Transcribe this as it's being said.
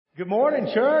Good morning,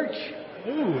 church.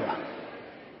 Ooh,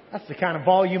 that's the kind of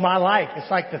volume I like. It's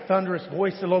like the thunderous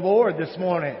voice of the Lord this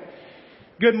morning.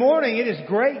 Good morning. It is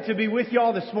great to be with you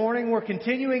all this morning. We're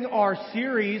continuing our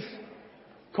series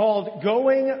called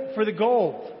Going for the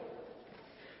Gold.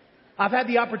 I've had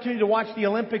the opportunity to watch the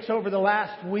Olympics over the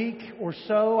last week or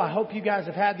so. I hope you guys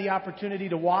have had the opportunity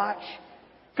to watch.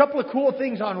 A couple of cool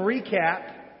things on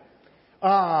recap.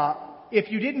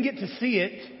 If you didn't get to see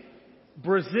it,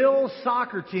 Brazil's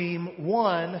soccer team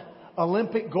won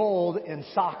Olympic gold in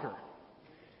soccer.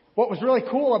 What was really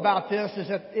cool about this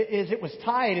is it was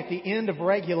tied at the end of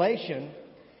regulation,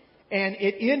 and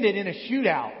it ended in a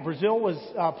shootout. Brazil was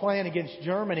playing against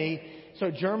Germany,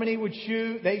 so Germany would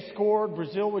shoot, they scored.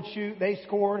 Brazil would shoot, they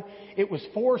scored. It was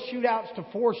 4 shootouts to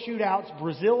 4 shootouts.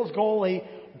 Brazil's goalie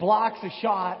blocks a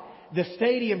shot. The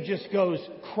stadium just goes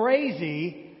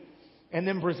crazy, and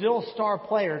then Brazil's star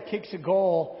player kicks a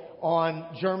goal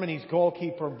on Germany's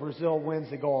goalkeeper. Brazil wins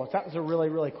the goal. That was a really,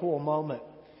 really cool moment.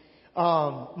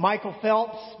 Michael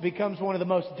Phelps becomes one of the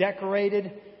most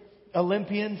decorated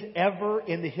Olympians ever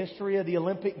in the history of the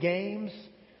Olympic Games.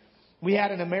 We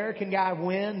had an American guy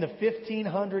win the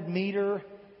 1,500 meter,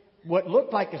 what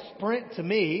looked like a sprint to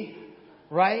me,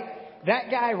 right? That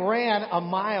guy ran a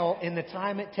mile in the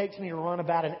time it takes me to run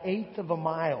about an eighth of a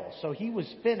mile. So he was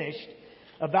finished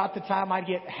about the time I'd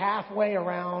get halfway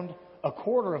around, a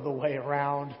quarter of the way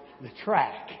around the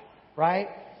track, right?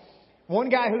 One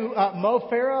guy who, Mo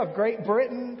Farah of Great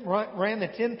Britain, ran the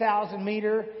 10,000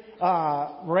 meter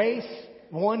race,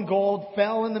 won gold,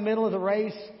 fell in the middle of the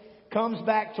race, comes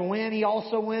back to win. He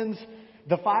also wins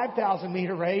the 5,000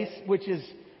 meter race, which is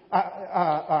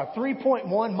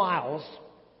 3.1 miles.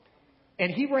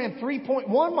 And he ran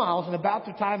 3.1 miles in about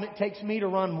the time it takes me to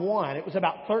run one. It was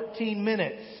about 13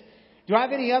 minutes. Do I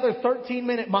have any other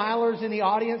 13-minute milers in the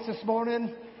audience this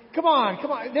morning? Come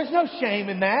on. There's no shame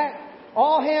in that.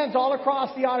 All hands all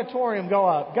across the auditorium go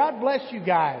up. God bless you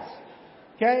guys.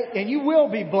 Okay? And you will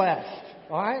be blessed.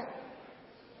 All right?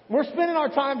 We're spending our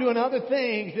time doing other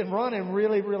things than running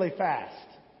really, really fast.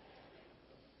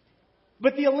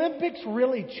 But the Olympics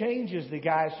really changes the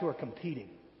guys who are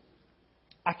competing.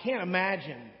 I can't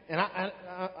imagine, and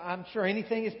I'm sure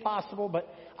anything is possible,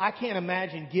 but I can't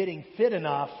imagine getting fit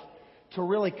enough to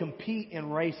really compete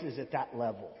in races at that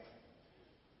level.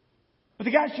 But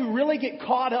the guys who really get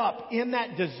caught up in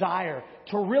that desire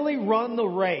to really run the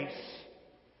race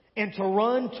and to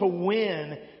run to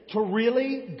win, to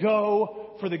really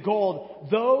go for the gold,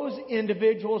 those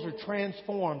individuals are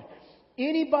transformed.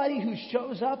 Anybody who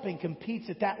shows up and competes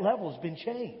at that level has been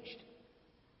changed.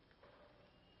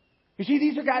 You see,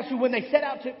 these are guys who, when they set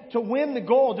out to win the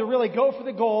gold, to really go for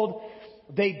the gold,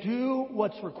 they do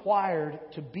what's required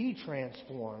to be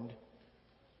transformed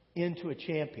into a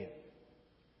champion.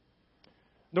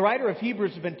 The writer of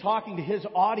Hebrews has been talking to his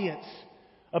audience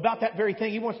about that very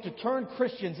thing. He wants to turn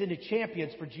Christians into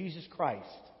champions for Jesus Christ.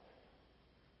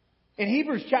 In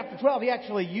Hebrews chapter 12, he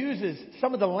actually uses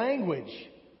some of the language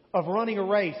of running a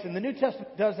race, and the New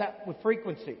Testament does that with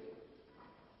frequency.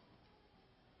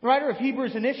 The writer of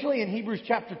Hebrews, initially in Hebrews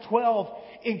chapter 12,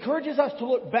 encourages us to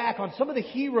look back on some of the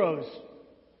heroes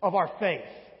of our faith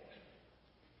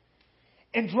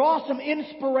and draw some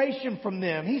inspiration from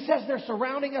them. He says they're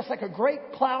surrounding us like a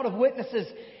great cloud of witnesses,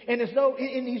 and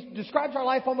he describes our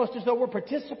life almost as though we're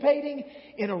participating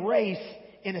in a race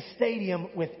in a stadium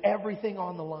with everything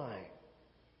on the line.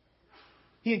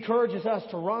 He encourages us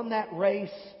to run that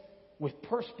race with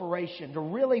perspiration, to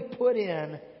really put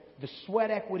in the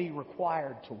sweat equity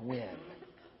required to win.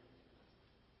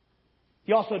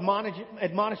 He also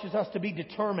admonishes us to be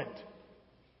determined,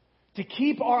 to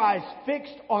keep our eyes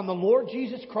fixed on the Lord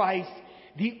Jesus Christ,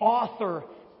 the author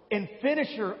and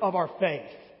finisher of our faith,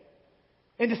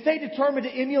 and to stay determined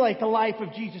to emulate the life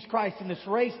of Jesus Christ in this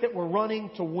race that we're running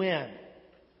to win.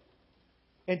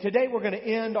 And today we're going to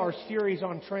end our series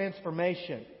on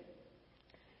transformation.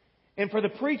 And for the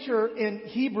preacher in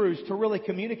Hebrews to really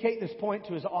communicate this point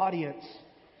to his audience,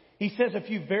 he says a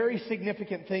few very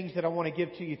significant things that I want to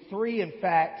give to you. 3, in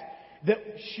fact, that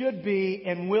should be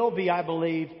and will be, I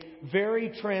believe, very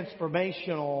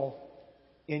transformational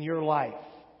in your life.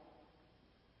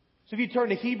 So if you turn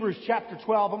to Hebrews chapter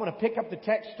 12, I'm going to pick up the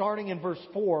text starting in verse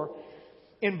 4.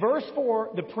 In verse 4,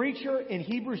 the preacher in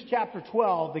Hebrews chapter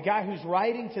 12, the guy who's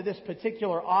writing to this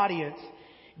particular audience,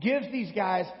 gives these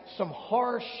guys some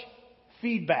harsh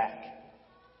feedback.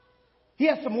 He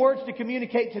has some words to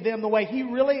communicate to them the way he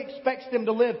really expects them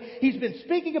to live. He's been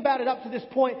speaking about it up to this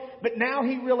point, but now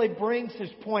he really brings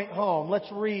his point home.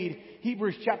 Let's read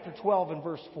Hebrews chapter 12 and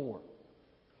verse 4.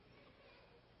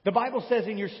 The Bible says,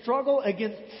 in your struggle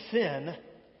against sin,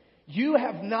 You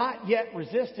have not yet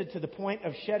resisted to the point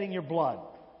of shedding your blood.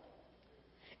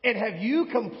 And have you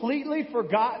completely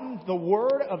forgotten the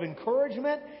word of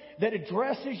encouragement that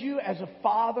addresses you as a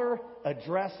father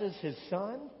addresses his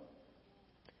son?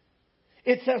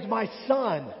 It says, my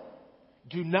son,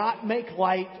 do not make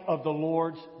light of the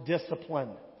Lord's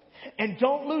discipline. And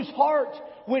don't lose heart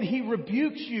when he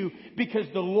rebukes you, because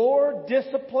the Lord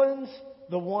disciplines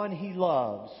the one he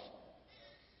loves.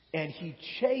 And he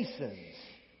chastens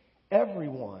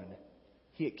everyone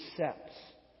he accepts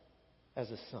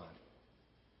as a son.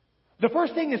 The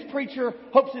first thing this preacher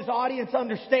hopes his audience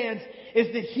understands is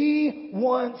that he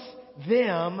wants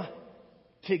them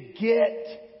to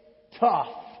get tough.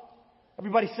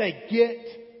 Everybody say, get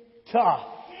tough.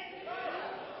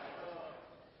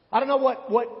 I don't know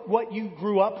what you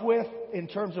grew up with in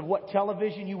terms of what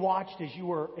television you watched as you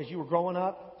were growing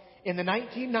up. In the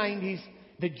 1990s,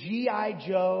 the G.I.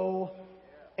 Joe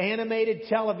animated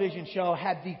television show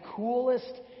had the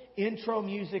coolest intro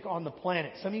music on the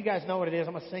planet. Some of you guys know what it is.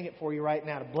 I'm going to sing it for you right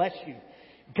now to bless you.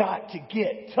 Got to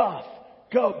get tough.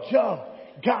 Go Joe.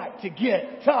 Got to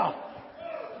get tough.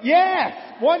 Yes!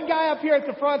 One guy up here at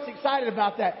the front's excited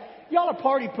about that. Y'all are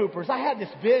party poopers. I had this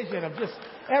vision of just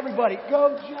everybody,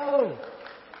 go Joe.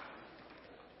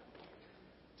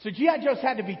 So G.I. Joes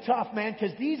had to be tough, man,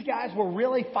 because these guys were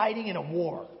really fighting in a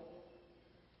war.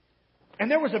 And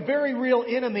there was a very real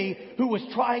enemy who was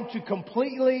trying to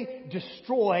completely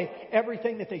destroy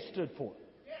everything that they stood for.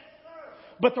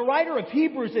 But the writer of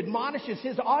Hebrews admonishes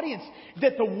his audience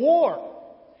that the war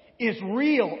is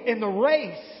real and the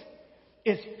race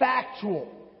is factual.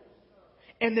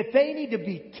 And that they need to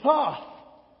be tough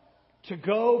to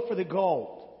go for the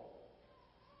gold.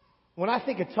 When I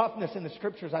think of toughness in the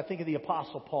Scriptures, I think of the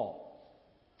Apostle Paul.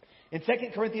 In 2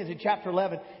 Corinthians in chapter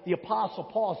 11, the Apostle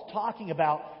Paul is talking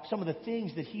about some of the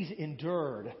things that he's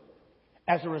endured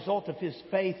as a result of his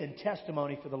faith and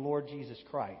testimony for the Lord Jesus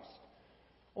Christ.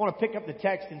 I want to pick up the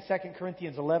text in 2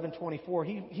 Corinthians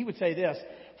 11:24. He would say this,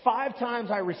 5 times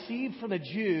I received from the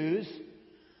Jews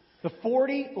the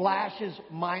 40 lashes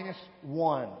minus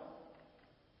 1.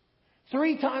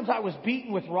 3 times I was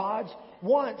beaten with rods.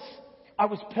 Once I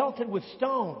was pelted with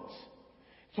stones.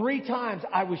 3 times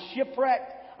I was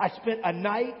shipwrecked. I spent a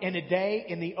night and a day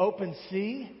in the open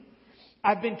sea.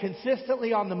 I've been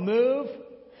consistently on the move.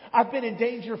 I've been in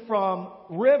danger from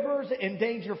rivers, in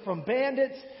danger from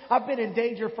bandits. I've been in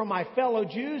danger from my fellow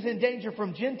Jews, in danger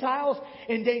from Gentiles,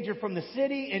 in danger from the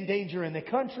city, in danger in the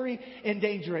country, in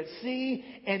danger at sea,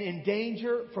 and in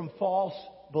danger from false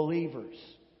believers.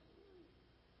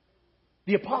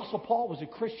 The Apostle Paul was a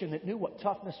Christian that knew what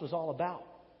toughness was all about.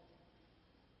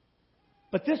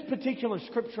 But this particular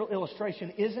scriptural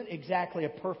illustration isn't exactly a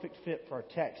perfect fit for our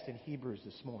text in Hebrews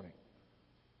this morning.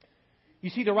 You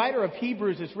see, the writer of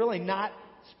Hebrews is really not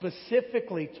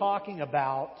specifically talking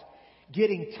about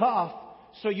getting tough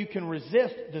so you can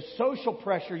resist the social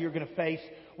pressure you're going to face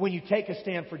when you take a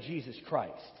stand for Jesus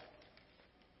Christ.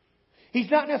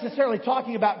 He's not necessarily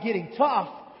talking about getting tough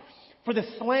for the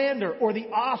slander or the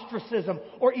ostracism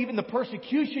or even the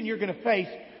persecution you're going to face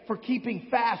for keeping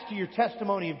fast to your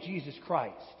testimony of Jesus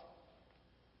Christ.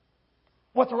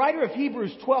 What the writer of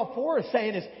Hebrews 12:4 is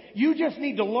saying is you just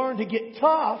need to learn to get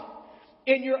tough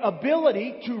in your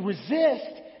ability to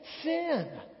resist sin.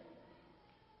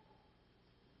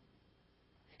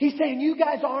 He's saying you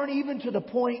guys aren't even to the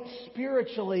point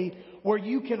spiritually where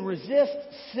you can resist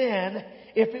sin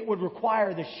if it would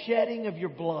require the shedding of your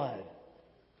blood.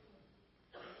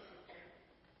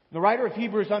 The writer of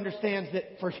Hebrews understands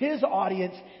that for his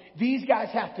audience, these guys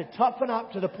have to toughen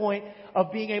up to the point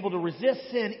of being able to resist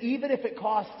sin, even if it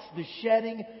costs the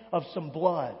shedding of some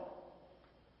blood,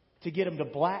 to get them to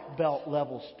black belt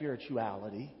level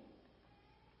spirituality,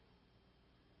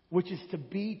 which is to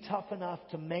be tough enough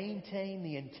to maintain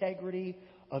the integrity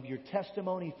of your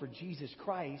testimony for Jesus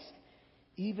Christ,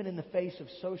 even in the face of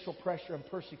social pressure and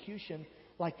persecution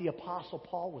like the Apostle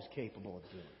Paul was capable of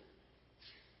doing.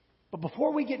 But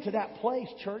before we get to that place,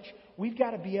 church, we've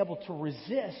got to be able to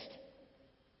resist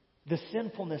the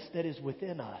sinfulness that is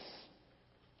within us,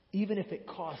 even if it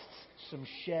costs some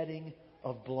shedding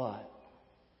of blood.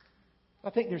 I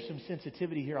think there's some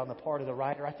sensitivity here on the part of the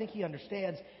writer. I think he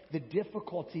understands the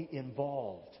difficulty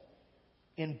involved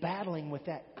in battling with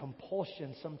that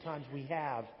compulsion sometimes we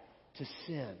have to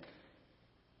sin.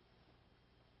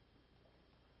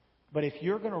 But if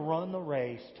you're going to run the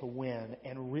race to win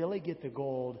and really get the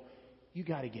gold, you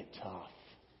got to get tough.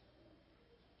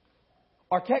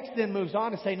 Our text then moves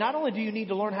on to say, not only do you need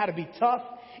to learn how to be tough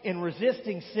in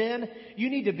resisting sin, you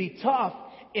need to be tough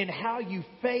in how you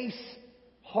face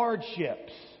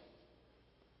hardships.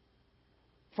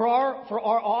 For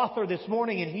our author this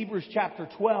morning in Hebrews chapter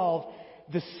 12,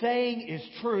 the saying is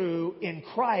true: in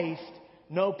Christ,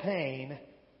 no pain,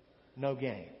 no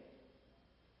gain.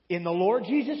 In the Lord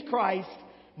Jesus Christ,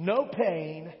 no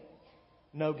pain,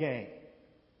 no gain.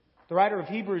 The writer of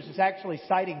Hebrews is actually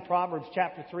citing Proverbs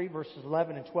chapter 3, verses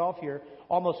 11 and 12 here,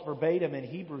 almost verbatim in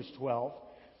Hebrews 12.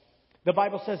 The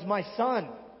Bible says, "My son,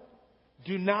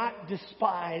 do not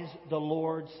despise the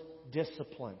Lord's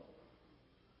discipline,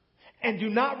 and do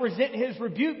not resent His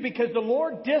rebuke, because the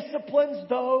Lord disciplines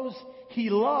those He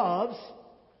loves.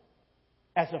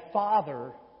 As a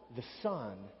father, the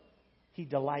son He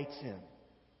delights in."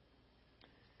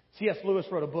 C.S. Lewis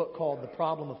wrote a book called The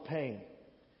Problem of Pain.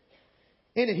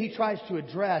 In it, he tries to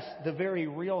address the very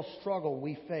real struggle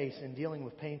we face in dealing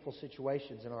with painful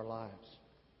situations in our lives.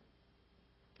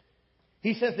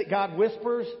 He says that God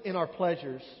whispers in our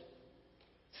pleasures,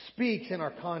 speaks in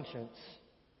our conscience,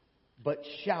 but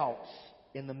shouts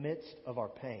in the midst of our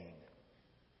pain.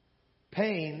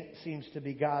 Pain seems to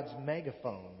be God's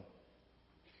megaphone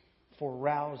for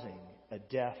rousing a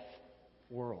deaf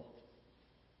world.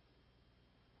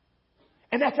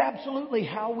 And that's absolutely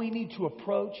how we need to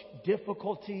approach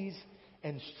difficulties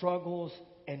and struggles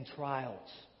and trials.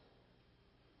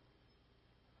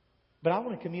 But I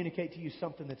want to communicate to you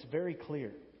something that's very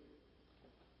clear.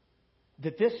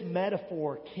 That this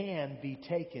metaphor can be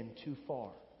taken too far.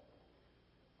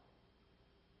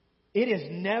 It is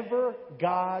never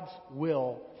God's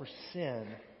will for sin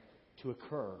to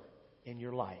occur in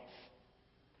your life.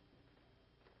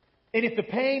 And if the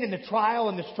pain and the trial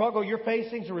and the struggle you're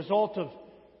facing is a result of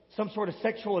some sort of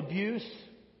sexual abuse,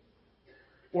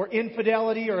 or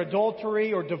infidelity, or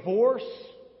adultery, or divorce,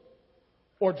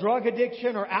 or drug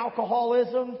addiction, or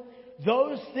alcoholism,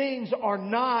 those things are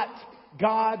not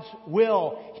God's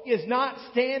will. He is not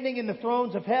standing in the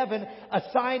thrones of heaven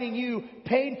assigning you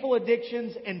painful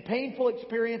addictions and painful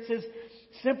experiences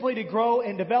simply to grow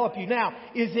and develop you. Now,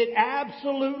 is it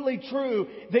absolutely true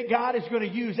that God is going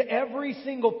to use every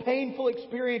single painful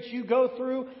experience you go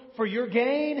through for your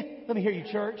gain? Let me hear you,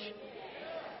 church.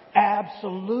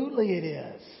 Absolutely it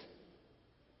is.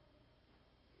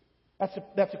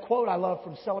 That's a quote I love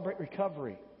from Celebrate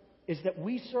Recovery, is that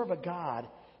we serve a God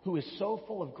who is so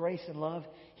full of grace and love,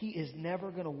 He is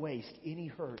never going to waste any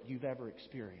hurt you've ever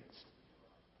experienced.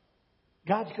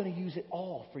 God's going to use it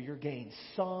all for your gain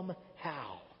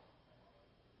somehow.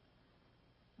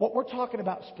 What we're talking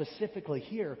about specifically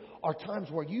here are times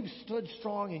where you've stood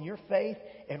strong in your faith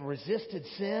and resisted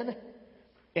sin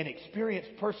and experienced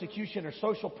persecution or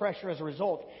social pressure as a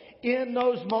result. In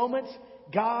those moments,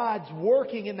 God's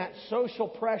working in that social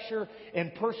pressure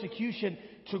and persecution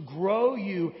to grow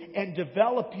you and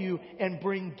develop you and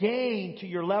bring gain to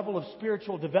your level of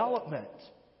spiritual development.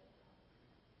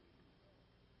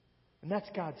 And that's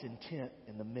God's intent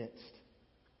in the midst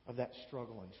of that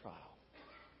struggle and trial.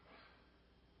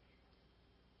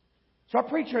 So our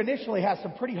preacher initially has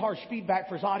some pretty harsh feedback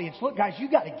for his audience. Look, guys, you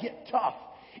got to get tough.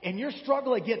 In your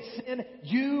struggle against sin,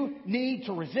 you need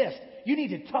to resist. You need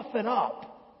to toughen up.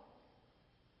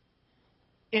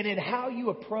 And in how you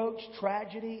approach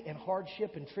tragedy and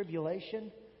hardship and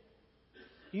tribulation,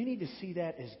 you need to see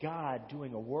that as God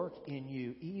doing a work in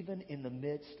you, even in the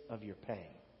midst of your pain.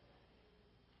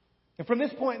 And from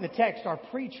this point in the text, our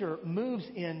preacher moves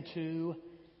into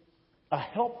a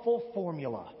helpful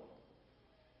formula.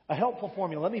 A helpful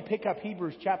formula. Let me pick up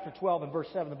Hebrews chapter 12 and verse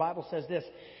 7. The Bible says this: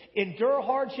 "Endure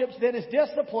hardships then as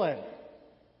discipline."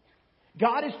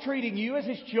 God is treating you as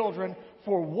His children.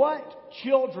 For what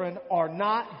children are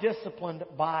not disciplined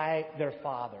by their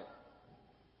father?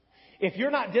 If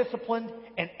you're not disciplined,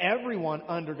 and everyone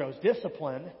undergoes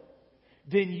discipline,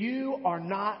 then you are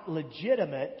not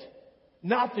legitimate,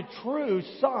 not the true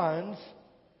sons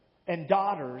and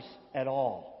daughters at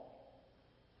all.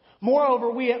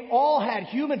 Moreover, we all had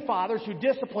human fathers who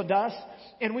disciplined us,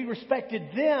 and we respected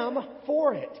them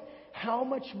for it. How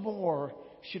much more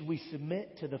should we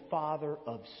submit to the Father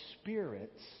of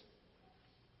spirits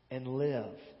and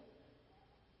live?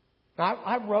 Now,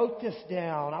 I wrote this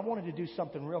down. I wanted to do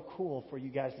something real cool for you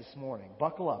guys this morning.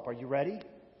 Buckle up. Are you ready?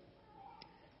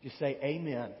 Just say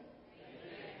amen. Amen.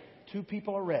 2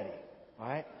 people are ready. All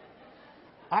right.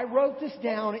 I wrote this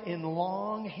down in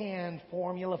longhand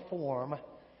formula form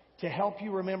to help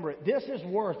you remember it. This is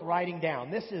worth writing down.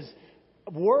 This is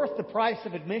worth the price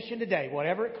of admission today,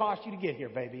 whatever it cost you to get here,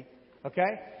 baby.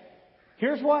 Okay?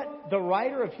 Here's what the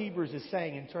writer of Hebrews is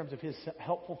saying in terms of his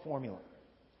helpful formula.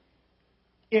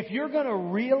 If you're going to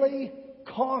really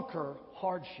conquer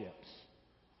hardships,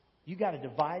 you got to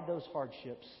divide those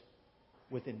hardships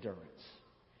with endurance.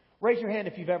 Raise your hand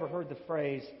if you've ever heard the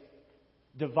phrase,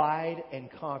 Divide and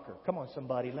conquer. Come on,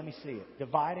 somebody, let me see it.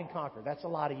 Divide and conquer. That's a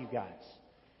lot of you guys.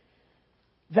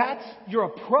 That's your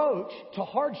approach to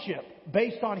hardship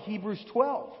based on Hebrews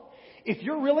 12. If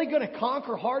you're really going to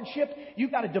conquer hardship,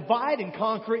 you've got to divide and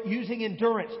conquer it using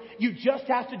endurance. You just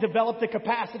have to develop the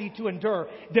capacity to endure.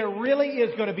 There really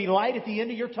is going to be light at the end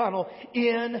of your tunnel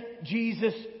in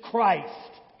Jesus Christ.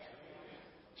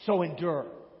 So endure.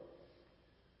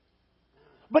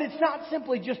 But it's not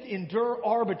simply just endure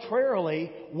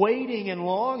arbitrarily, waiting and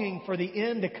longing for the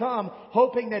end to come,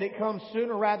 hoping that it comes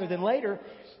sooner rather than later.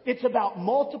 It's about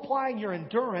multiplying your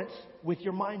endurance with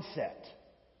your mindset.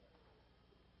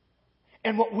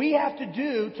 And what we have to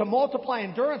do to multiply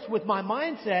endurance with my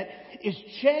mindset is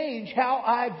change how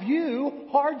I view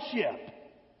hardship.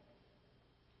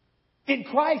 In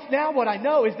Christ now what I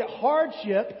know is that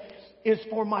hardship is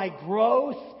for my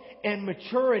growth and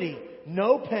maturity.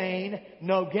 No pain,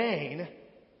 no gain.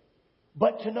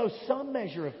 But to know some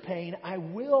measure of pain, I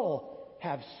will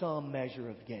have some measure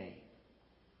of gain.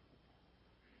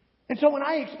 And so when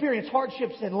I experience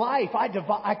hardships in life,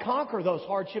 I conquer those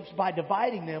hardships by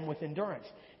dividing them with endurance.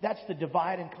 That's the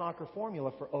divide and conquer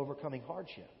formula for overcoming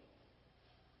hardship.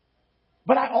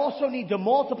 But I also need to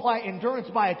multiply endurance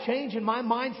by a change in my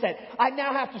mindset. I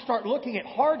now have to start looking at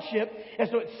hardship as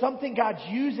though it's something God's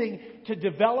using to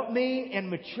develop me and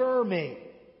mature me.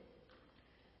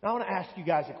 Now I want to ask you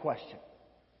guys a question.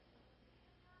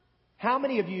 How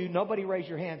many of you, nobody raise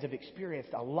your hands, have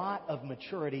experienced a lot of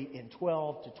maturity in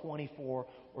 12 to 24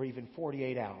 or even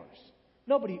 48 hours?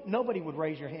 Nobody would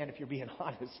raise your hand if you're being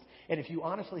honest. And if you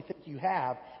honestly think you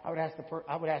have, I would ask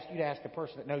you to ask the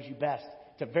person that knows you best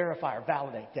to verify or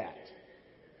validate that.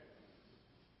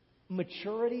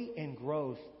 Maturity and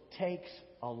growth takes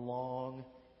a long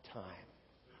time.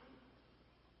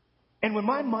 And when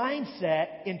my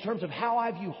mindset in terms of how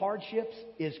I view hardships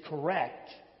is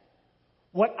correct,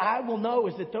 what I will know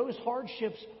is that those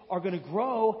hardships are going to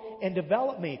grow and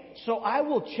develop me. So I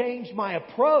will change my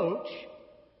approach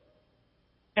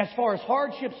as far as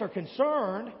hardships are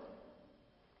concerned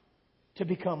to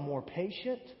become more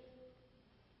patient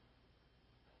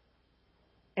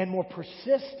and more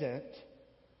persistent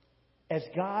as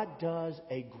God does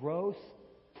a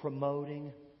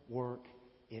growth-promoting work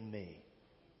in me.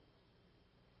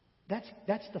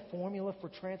 That's the formula for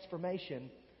transformation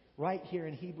right here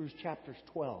in Hebrews chapters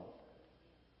 12.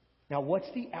 Now,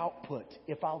 what's the output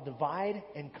if I'll divide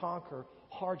and conquer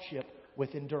hardship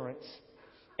with endurance?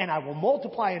 And I will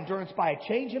multiply endurance by a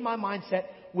change in my mindset,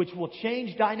 which will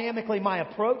change dynamically my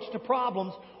approach to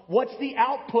problems. What's the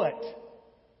output?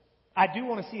 I do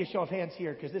want to see a show of hands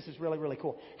here because this is really, really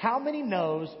cool. How many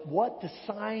knows what the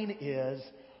sign is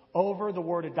over the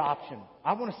word adoption?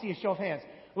 I want to see a show of hands.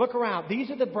 Look around. These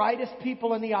are the brightest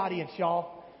people in the audience,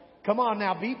 y'all. Come on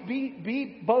now,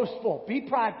 be boastful, be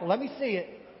prideful. Let me see it.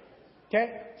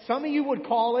 Okay? Some of you would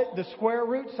call it the square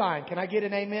root sign. Can I get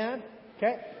an amen?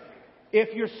 Okay?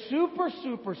 If you're super,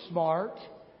 super smart,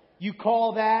 you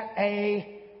call that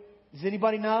does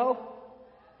anybody know?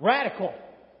 Radical.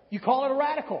 You call it a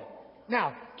radical.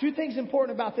 Now, two things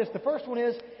important about this. The first one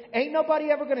is, ain't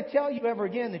nobody ever going to tell you ever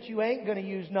again that you ain't going to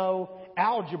use no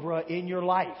algebra in your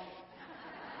life.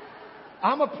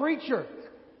 I'm a preacher.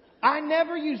 I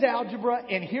never use algebra,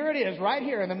 and here it is, right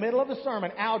here in the middle of the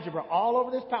sermon, algebra, all over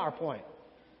this PowerPoint.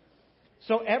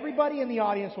 So everybody in the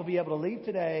audience will be able to leave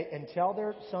today and tell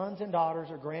their sons and daughters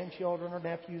or grandchildren or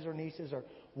nephews or nieces or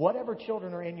whatever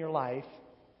children are in your life,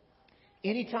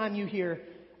 anytime you hear,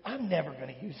 I'm never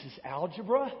going to use this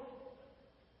algebra,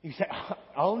 you say,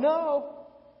 oh no.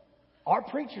 Our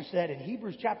preacher said in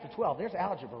Hebrews chapter 12, there's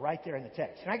algebra right there in the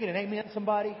text. Can I get an amen,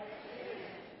 somebody?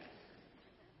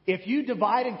 If you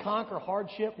divide and conquer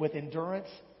hardship with endurance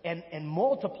and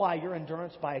multiply your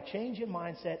endurance by a change in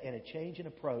mindset and a change in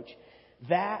approach,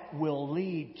 that will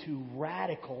lead to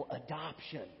radical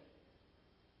adoption.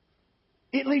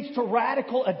 It leads to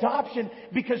radical adoption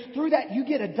because through that you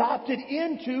get adopted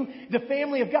into the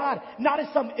family of God. Not as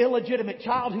some illegitimate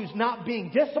child who's not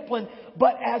being disciplined,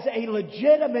 but as a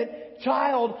legitimate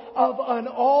child of an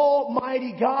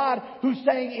almighty God who's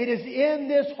saying, it is in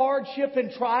this hardship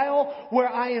and trial where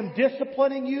I am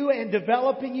disciplining you and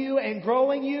developing you and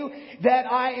growing you that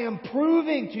I am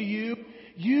proving to you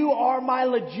you are my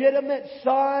legitimate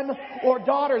son or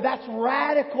daughter. That's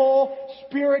radical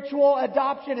spiritual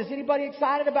adoption. Is anybody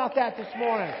excited about that this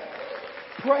morning?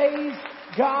 Praise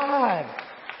God.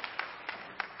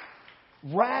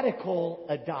 Radical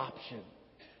adoption.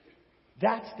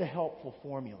 That's the helpful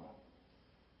formula.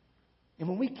 And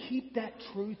when we keep that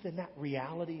truth and that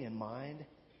reality in mind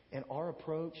in our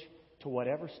approach to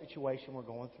whatever situation we're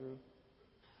going through,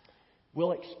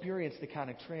 we'll experience the kind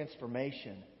of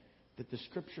transformation that the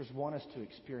Scriptures want us to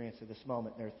experience at this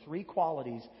moment. There are three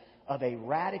qualities of a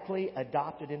radically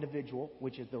adopted individual,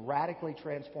 which is the radically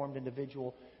transformed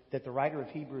individual that the writer of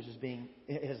Hebrews has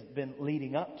been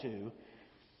leading up to,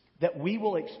 that we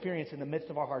will experience in the midst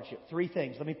of our hardship. Three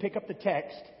things. Let me pick up the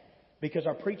text, because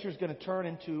our preacher is going to turn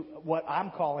into what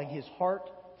I'm calling his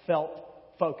heartfelt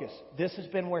focus. This has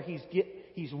been where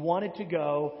he's wanted to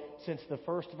go since the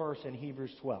first verse in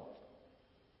Hebrews 12.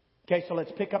 Okay, so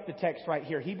let's pick up the text right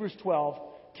here. Hebrews 12,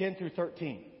 10 through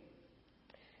 13.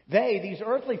 These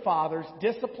earthly fathers,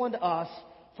 disciplined us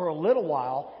for a little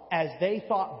while as they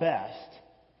thought best.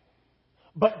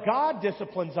 But God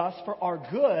disciplines us for our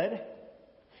good,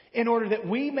 in order that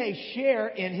we may share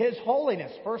in His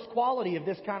holiness. First quality of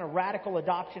this kind of radical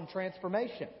adoption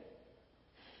transformation.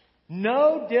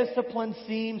 No discipline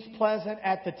seems pleasant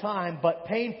at the time, but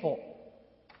painful.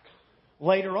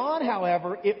 Later on,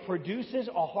 however, it produces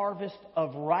a harvest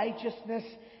of righteousness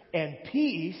and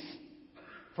peace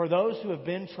for those who have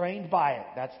been trained by it.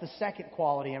 That's the second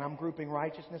quality, and I'm grouping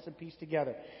righteousness and peace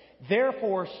together.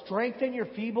 Therefore, strengthen your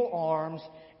feeble arms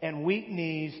and weak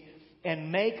knees,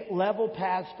 and make level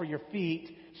paths for your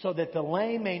feet, so that the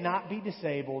lame may not be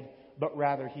disabled, but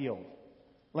rather healed.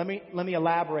 Let me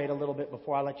elaborate a little bit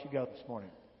before I let you go this morning.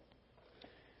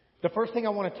 The first thing I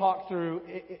want to talk through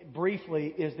briefly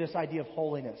is this idea of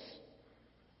holiness.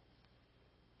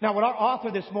 Now, what our author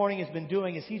this morning has been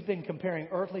doing is he's been comparing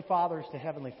earthly fathers to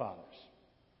heavenly fathers.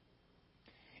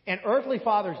 And earthly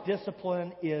fathers'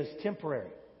 discipline is temporary.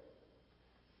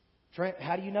 Trent,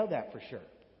 how do you know that for sure?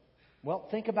 Well,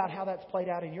 think about how that's played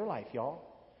out in your life, y'all.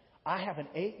 I have an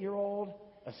 8-year-old,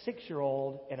 a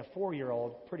 6-year-old, and a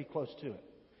 4-year-old pretty close to it.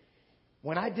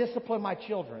 When I discipline my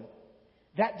children,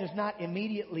 that does not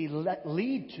immediately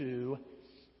lead to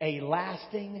a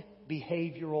lasting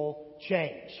behavioral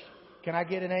change. Can I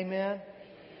get an amen?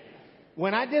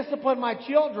 When I discipline my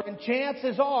children,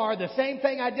 chances are the same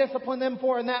thing I discipline them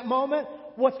for in that moment,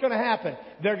 what's going to happen?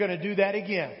 They're going to do that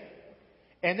again.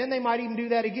 And then they might even do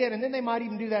that again. And then they might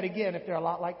even do that again if they're a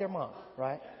lot like their mom,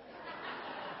 right?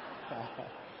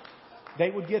 They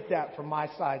would get that from my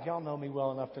side. Y'all know me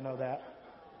well enough to know that.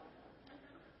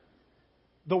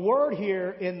 The word here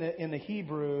in the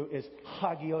Hebrew is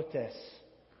hagiotes.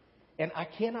 And I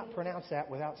cannot pronounce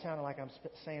that without sounding like I'm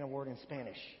saying a word in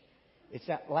Spanish. It's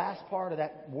that last part of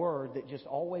that word that just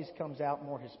always comes out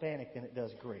more Hispanic than it does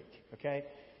Greek. Okay?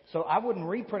 So I wouldn't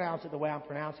repronounce it the way I'm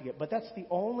pronouncing it, but that's the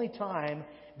only time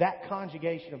that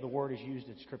conjugation of the word is used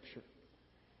in Scripture.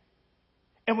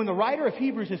 And when the writer of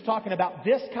Hebrews is talking about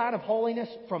this kind of holiness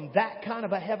from that kind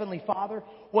of a heavenly Father,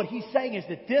 what he's saying is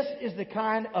that this is the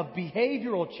kind of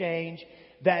behavioral change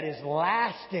that is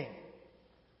lasting.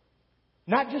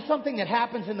 Not just something that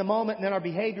happens in the moment and then our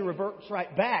behavior reverts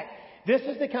right back. This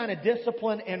is the kind of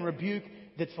discipline and rebuke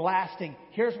that's lasting.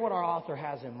 Here's what our author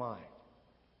has in mind.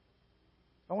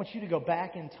 I want you to go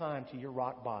back in time to your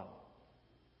rock bottom.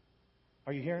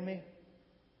 Are you hearing me?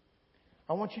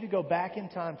 I want you to go back in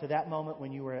time to that moment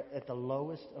when you were at the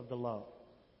lowest of the low.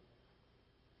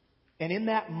 And in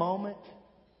that moment,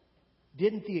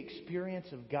 didn't the experience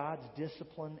of God's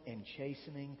discipline and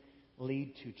chastening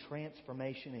lead to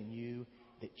transformation in you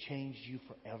that changed you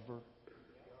forever?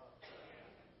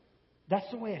 That's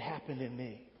the way it happened in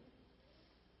me.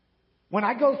 When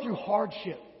I go through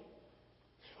hardship,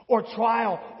 or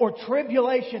trial, or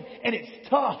tribulation, and it's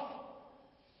tough.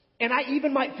 And I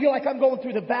even might feel like I'm going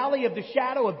through the valley of the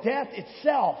shadow of death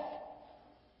itself.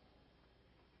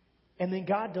 And then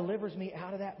God delivers me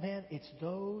out of that, man. It's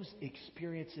those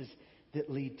experiences that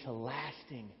lead to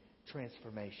lasting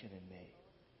transformation in me.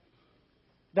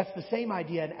 That's the same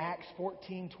idea in Acts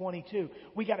 14:22.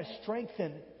 We got to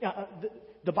strengthen.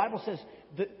 The Bible says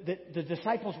the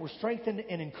disciples were strengthened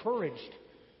and encouraged.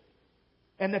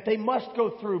 And that they must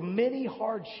go through many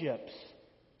hardships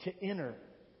to enter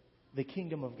the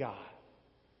kingdom of God.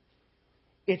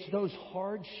 It's those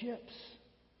hardships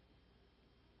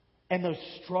and those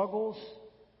struggles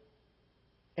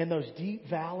and those deep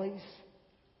valleys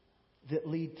that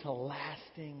lead to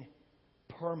lasting,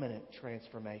 permanent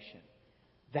transformation.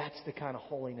 That's the kind of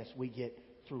holiness we get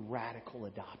through radical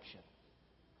adoption.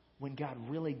 When God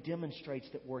really demonstrates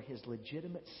that we're His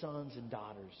legitimate sons and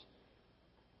daughters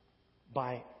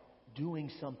by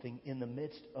doing something in the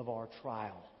midst of our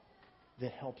trial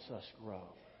that helps us grow.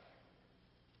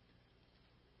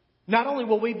 Not only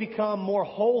will we become more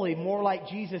holy, more like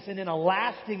Jesus, and in a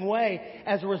lasting way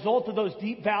as a result of those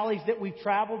deep valleys that we've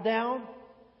traveled down,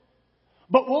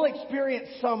 but we'll experience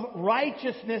some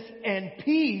righteousness and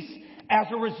peace as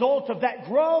a result of that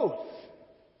growth.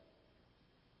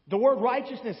 The word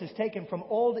righteousness is taken from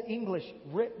Old English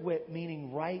ritwit,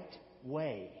 meaning right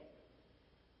way.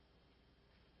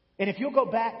 And if you'll go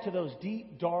back to those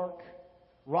deep, dark,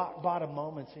 rock bottom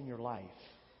moments in your life,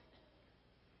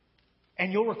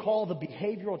 and you'll recall the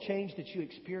behavioral change that you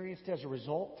experienced as a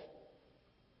result,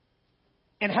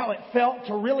 and how it felt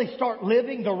to really start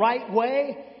living the right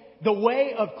way, the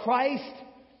way of Christ,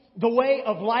 the way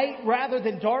of light rather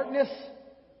than darkness.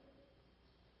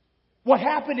 What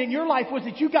happened in your life was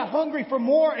that you got hungry for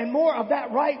more and more of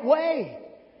that right way,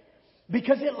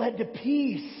 because it led to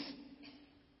peace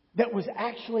that was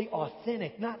actually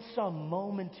authentic, not some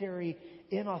momentary,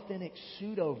 inauthentic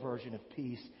pseudo version of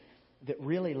peace that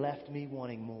really left me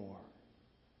wanting more.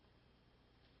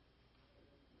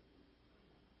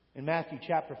 In Matthew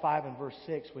chapter 5 and verse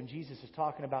 6, when Jesus is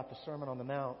talking about the Sermon on the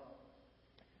Mount,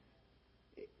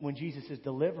 when Jesus is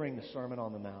delivering the Sermon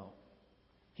on the Mount,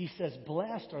 He says,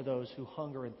 "Blessed are those who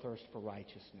hunger and thirst for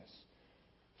righteousness,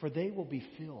 for they will be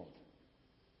filled."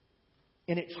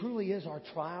 And it truly is our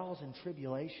trials and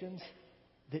tribulations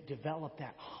that develop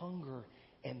that hunger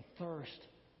and thirst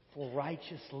for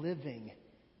righteous living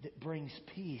that brings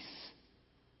peace.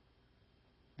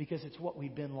 Because it's what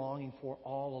we've been longing for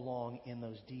all along in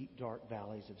those deep, dark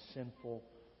valleys of sinful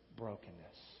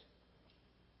brokenness.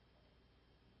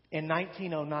 In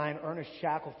 1909, Ernest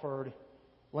Shackelford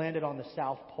landed on the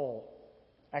South Pole.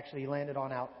 Actually, he landed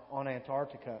on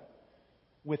Antarctica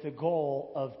with a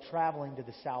goal of traveling to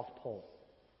the South Pole.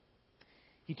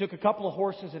 He took a couple of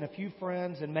horses and a few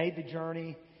friends and made the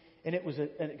journey, and it was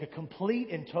a complete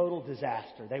and total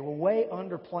disaster. They were way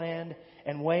underplanned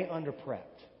and way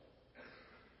underprepped.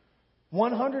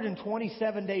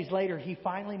 127 days later, he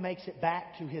finally makes it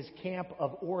back to his camp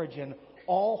of origin,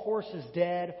 all horses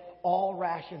dead, all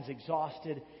rations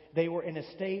exhausted. They were in a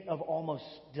state of almost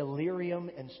delirium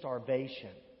and starvation.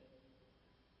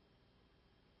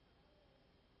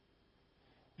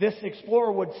 This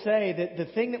explorer would say that the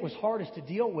thing that was hardest to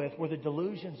deal with were the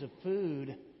delusions of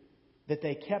food that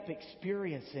they kept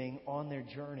experiencing on their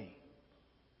journey.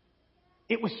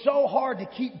 It was so hard to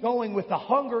keep going with the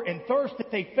hunger and thirst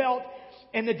that they felt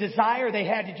and the desire they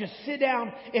had to just sit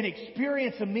down and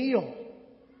experience a meal.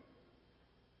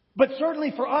 But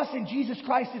certainly for us in Jesus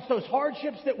Christ, it's those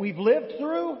hardships that we've lived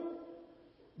through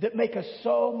that make us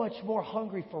so much more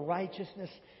hungry for righteousness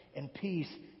and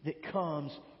peace that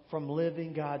comes from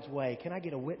living God's way. Can I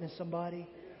get a witness, somebody?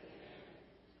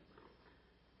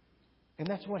 And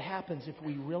that's what happens if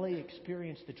we really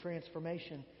experience the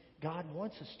transformation God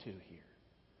wants us to here.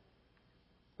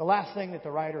 The last thing that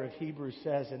the writer of Hebrews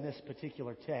says in this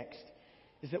particular text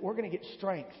is that we're going to get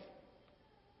strength.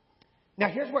 Now,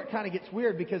 here's where it kind of gets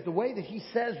weird, because the way that he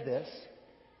says this,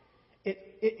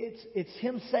 it's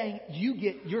him saying, you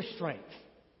get your strength.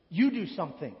 You do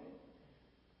something.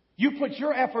 You put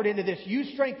your effort into this. You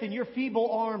strengthen your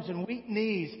feeble arms and weak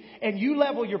knees, and you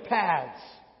level your paths.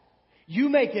 You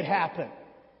make it happen.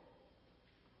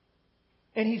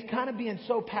 And he's kind of being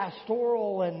so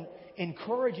pastoral and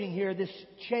encouraging here. This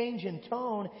change in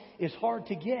tone is hard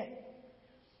to get.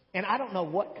 And I don't know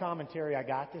what commentary I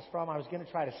got this from. I was going to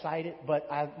try to cite it, but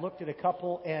I looked at a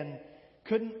couple and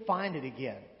couldn't find it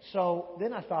again. So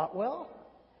then I thought, well,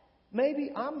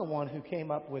 maybe I'm the one who came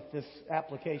up with this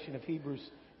application of Hebrews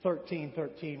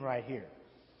 13:13 right here.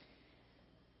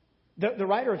 The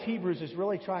writer of Hebrews is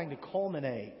really trying to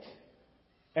culminate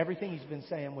everything he's been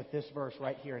saying with this verse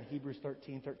right here in Hebrews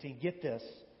 13:13. Get this,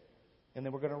 and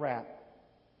then we're going to wrap.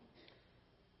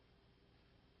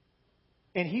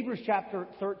 In Hebrews chapter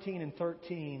 13 and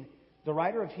 13, the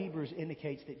writer of Hebrews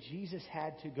indicates that Jesus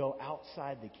had to go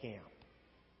outside the camp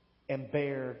and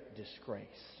bear disgrace.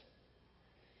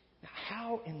 Now,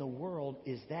 how in the world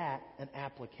is that an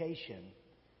application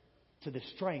to the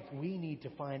strength we need to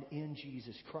find in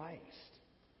Jesus Christ?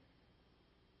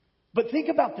 But think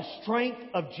about the strength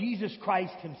of Jesus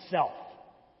Christ himself.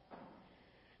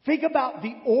 Think about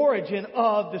the origin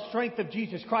of the strength of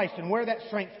Jesus Christ and where that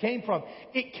strength came from.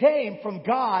 It came from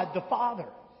God the Father.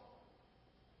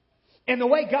 And the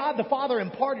way God the Father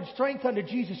imparted strength unto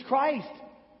Jesus Christ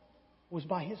was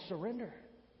by His surrender.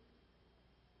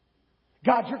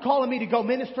 God, you're calling me to go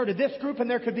minister to this group and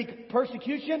there could be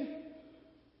persecution?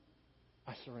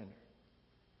 I surrender.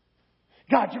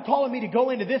 God, you're calling me to go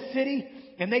into this city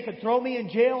and they could throw me in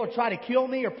jail or try to kill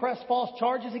me or press false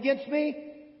charges against me?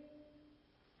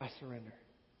 I surrender.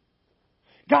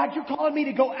 God, you're calling me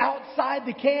to go outside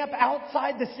the camp,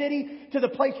 outside the city, to the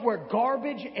place where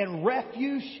garbage and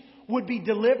refuse would be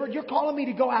delivered. You're calling me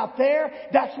to go out there.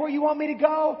 That's where you want me to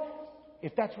go?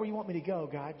 If that's where you want me to go,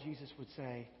 God, Jesus would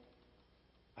say,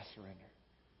 I surrender.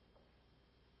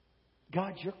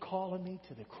 God, you're calling me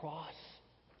to the cross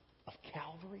of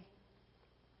Calvary?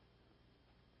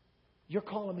 You're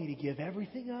calling me to give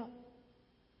everything up?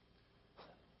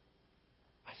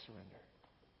 I surrender.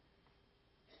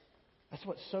 That's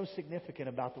what's so significant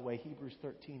about the way Hebrews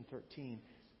 13:13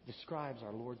 describes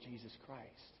our Lord Jesus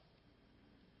Christ.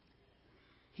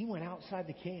 He went outside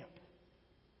the camp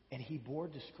and He bore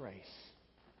disgrace.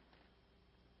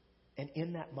 And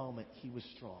in that moment, He was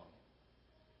strong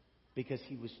because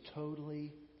He was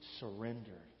totally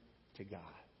surrendered to God.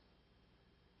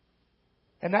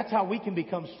 And that's how we can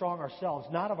become strong ourselves,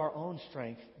 not of our own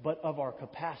strength, but of our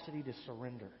capacity to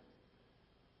surrender.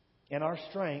 And our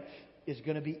strength is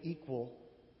going to be equal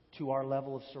to our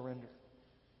level of surrender.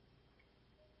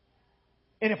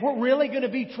 And if we're really going to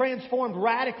be transformed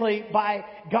radically by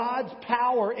God's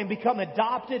power and become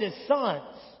adopted as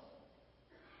sons,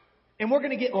 and we're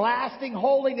going to get lasting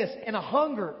holiness and a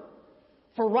hunger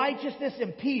for righteousness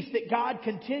and peace that God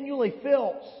continually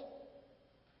fills,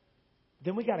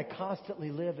 then we got to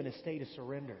constantly live in a state of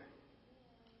surrender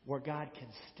where God can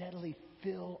steadily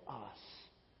fill us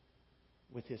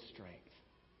with His strength.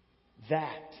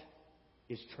 That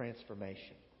is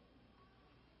transformation.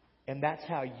 And that's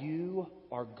how you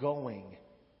are going,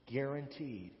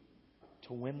 guaranteed,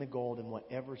 to win the gold in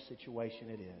whatever situation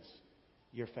it is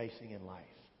you're facing in life.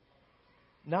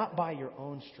 Not by your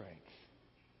own strength,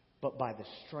 but by the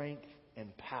strength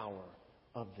and power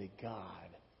of the God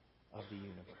of the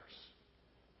universe.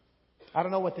 I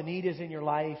don't know what the need is in your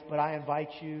life, but I invite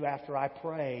you, after I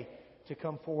pray, to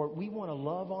come forward. We want to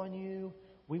love on you.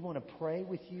 We want to pray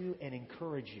with you and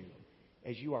encourage you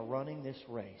as you are running this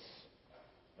race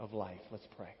of life. Let's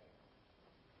pray.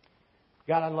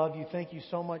 God, I love you. Thank you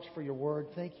so much for your word.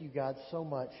 Thank you, God, so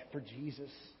much for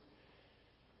Jesus.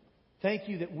 Thank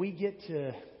you that we get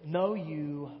to know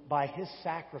you by His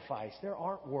sacrifice. There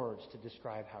aren't words to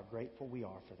describe how grateful we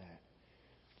are for that.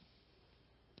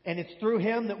 And it's through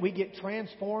Him that we get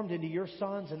transformed into your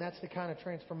sons, and that's the kind of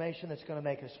transformation that's going to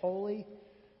make us holy,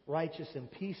 righteous,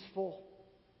 and peaceful,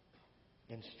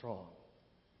 and strong.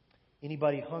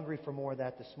 Anybody hungry for more of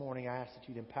that this morning, I ask that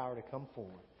you'd empower to come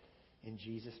forward. In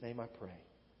Jesus' name I pray.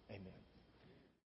 Amen.